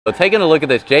So taking a look at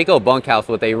this Jayco bunkhouse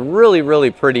with a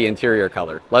really pretty interior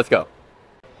color. Let's go.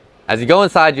 As you go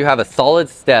inside, you have a solid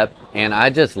step, and I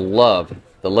just love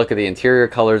the look of the interior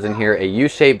colors in here. A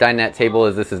U-shaped dinette table,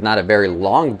 as this is not a very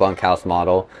long bunkhouse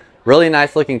model. Really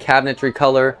nice looking cabinetry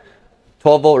color.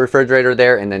 12-volt refrigerator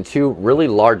there, and then two really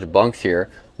large bunks here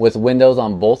with windows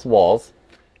on both walls.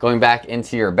 Going back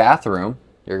into your bathroom,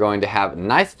 you're going to have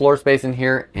nice floor space in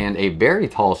here and a very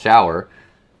tall shower.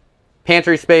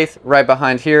 Pantry space right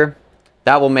behind here.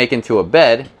 That will make into a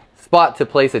bed. Spot to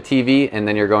place a TV, and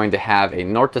then you're going to have a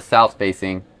north to south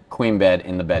facing queen bed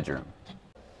in the bedroom.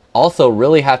 Also,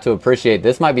 really have to appreciate,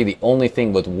 this might be the only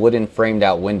thing with wooden framed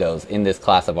out windows in this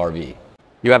class of RV.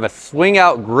 You have a swing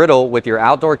out griddle with your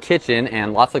outdoor kitchen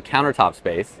and lots of countertop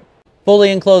space.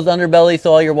 Fully enclosed underbelly,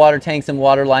 so all your water tanks and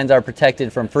water lines are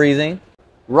protected from freezing.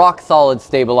 Rock solid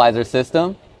stabilizer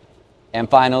system. And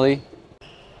finally,